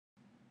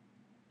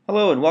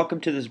Hello and welcome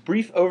to this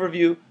brief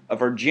overview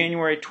of our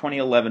January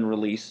 2011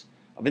 release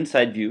of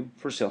InsideView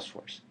for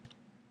Salesforce.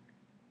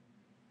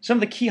 Some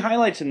of the key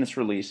highlights in this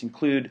release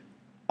include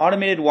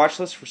automated watch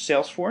lists for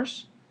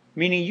Salesforce,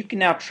 meaning you can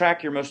now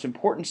track your most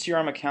important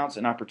CRM accounts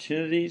and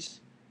opportunities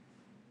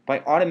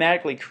by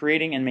automatically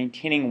creating and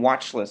maintaining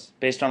watch lists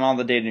based on all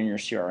the data in your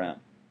CRM.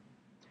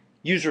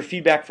 User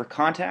feedback for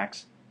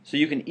contacts, so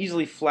you can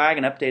easily flag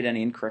and update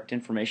any incorrect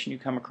information you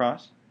come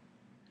across.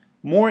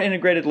 More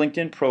integrated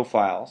LinkedIn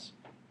profiles,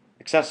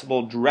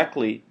 accessible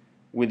directly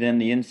within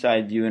the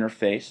InsideView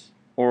interface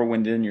or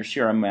within your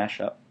CRM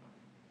mashup.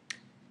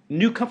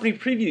 New company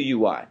preview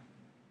UI,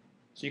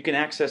 so you can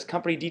access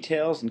company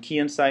details and key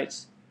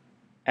insights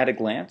at a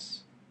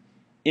glance.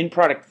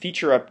 In-product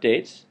feature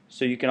updates,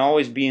 so you can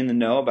always be in the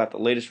know about the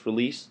latest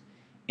release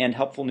and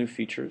helpful new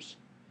features.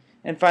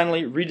 And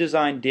finally,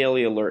 redesigned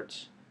daily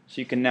alerts,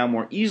 so you can now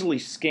more easily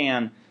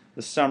scan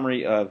the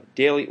summary of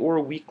daily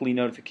or weekly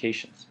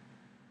notifications.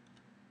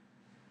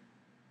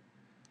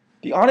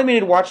 The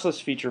automated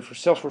watchlist feature for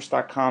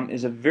Salesforce.com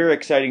is a very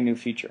exciting new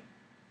feature.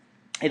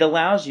 It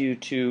allows you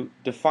to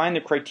define the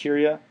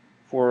criteria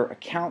for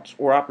accounts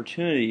or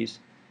opportunities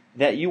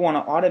that you want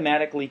to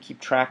automatically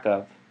keep track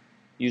of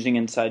using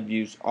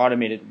InsideView's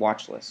automated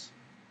watchlists.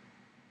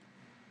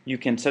 You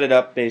can set it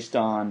up based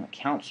on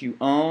accounts you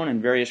own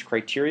and various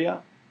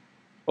criteria,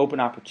 open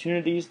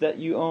opportunities that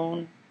you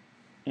own,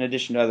 in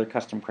addition to other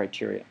custom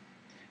criteria.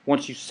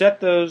 Once you set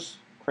those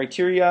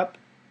criteria up,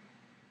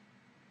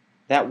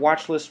 that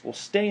watch list will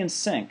stay in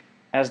sync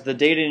as the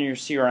data in your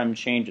CRM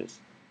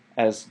changes,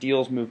 as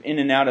deals move in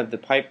and out of the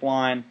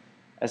pipeline,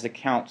 as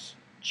accounts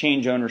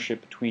change ownership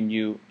between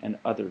you and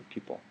other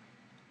people.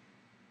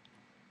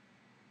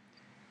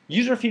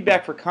 User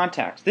feedback for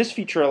contacts. This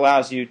feature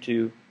allows you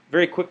to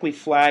very quickly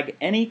flag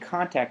any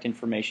contact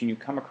information you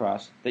come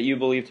across that you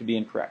believe to be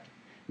incorrect.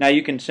 Now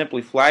you can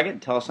simply flag it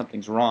and tell us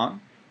something's wrong,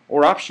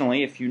 or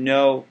optionally, if you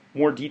know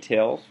more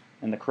details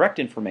and the correct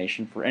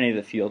information for any of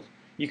the fields,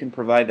 you can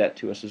provide that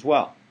to us as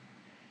well.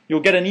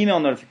 You'll get an email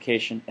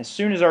notification as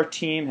soon as our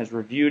team has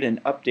reviewed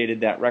and updated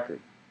that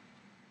record.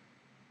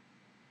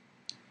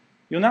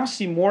 You'll now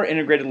see more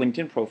integrated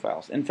LinkedIn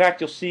profiles. In fact,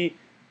 you'll see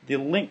the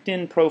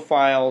LinkedIn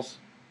profiles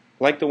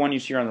like the one you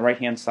see here on the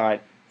right-hand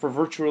side for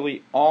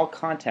virtually all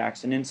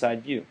contacts in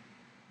InsideView.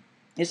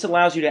 This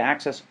allows you to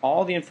access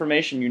all the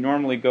information you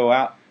normally go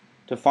out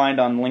to find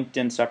on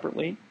LinkedIn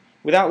separately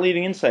without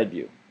leaving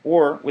InsideView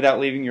or without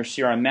leaving your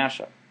CRM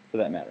mashup, for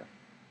that matter.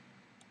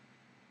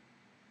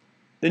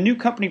 The new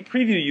company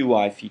preview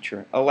UI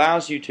feature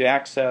allows you to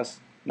access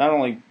not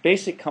only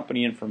basic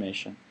company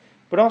information,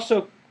 but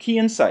also key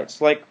insights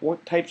like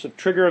what types of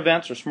trigger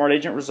events or smart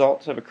agent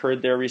results have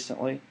occurred there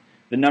recently,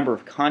 the number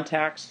of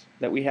contacts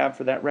that we have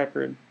for that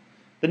record,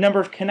 the number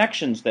of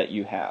connections that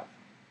you have.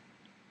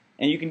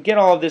 And you can get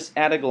all of this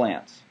at a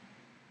glance.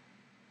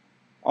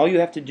 All you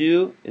have to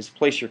do is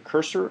place your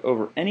cursor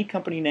over any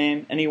company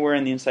name anywhere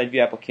in the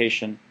InsideView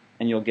application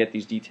and you'll get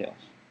these details.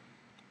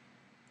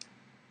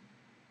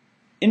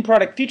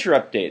 In-product feature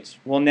updates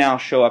will now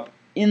show up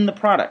in the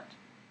product.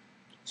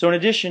 So in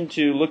addition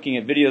to looking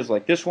at videos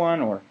like this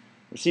one or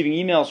receiving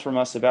emails from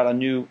us about a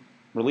new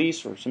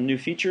release or some new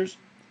features,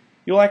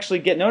 you'll actually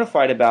get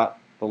notified about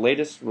the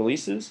latest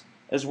releases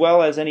as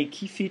well as any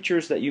key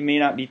features that you may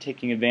not be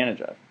taking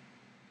advantage of.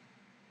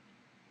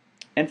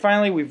 And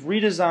finally, we've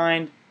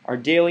redesigned our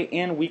daily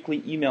and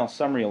weekly email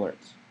summary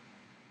alerts.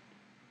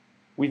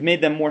 We've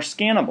made them more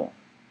scannable.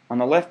 On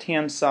the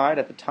left-hand side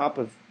at the top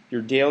of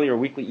your daily or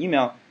weekly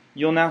email,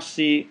 you'll now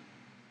see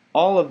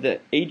all of the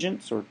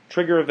agents or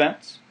trigger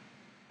events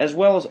as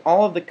well as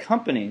all of the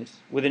companies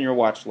within your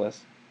watch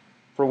list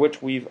for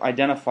which we've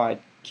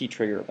identified key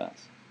trigger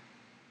events.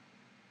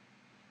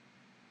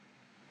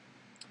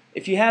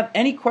 If you have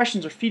any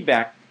questions or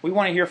feedback, we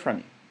want to hear from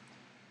you.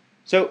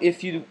 So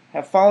if you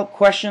have follow-up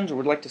questions or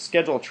would like to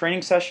schedule a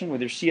training session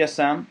with your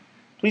CSM,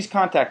 please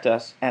contact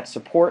us at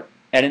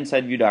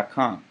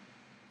support@insideview.com.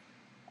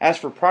 As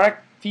for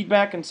product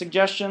feedback and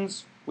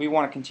suggestions, we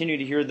want to continue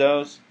to hear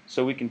those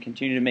so we can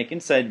continue to make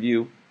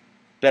InsideView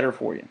better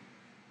for you.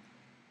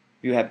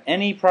 If you have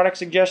any product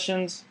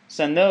suggestions,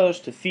 send those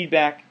to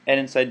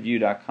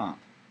feedback@insideview.com.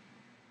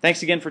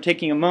 Thanks again for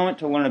taking a moment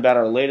to learn about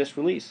our latest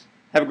release.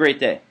 Have a great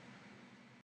day.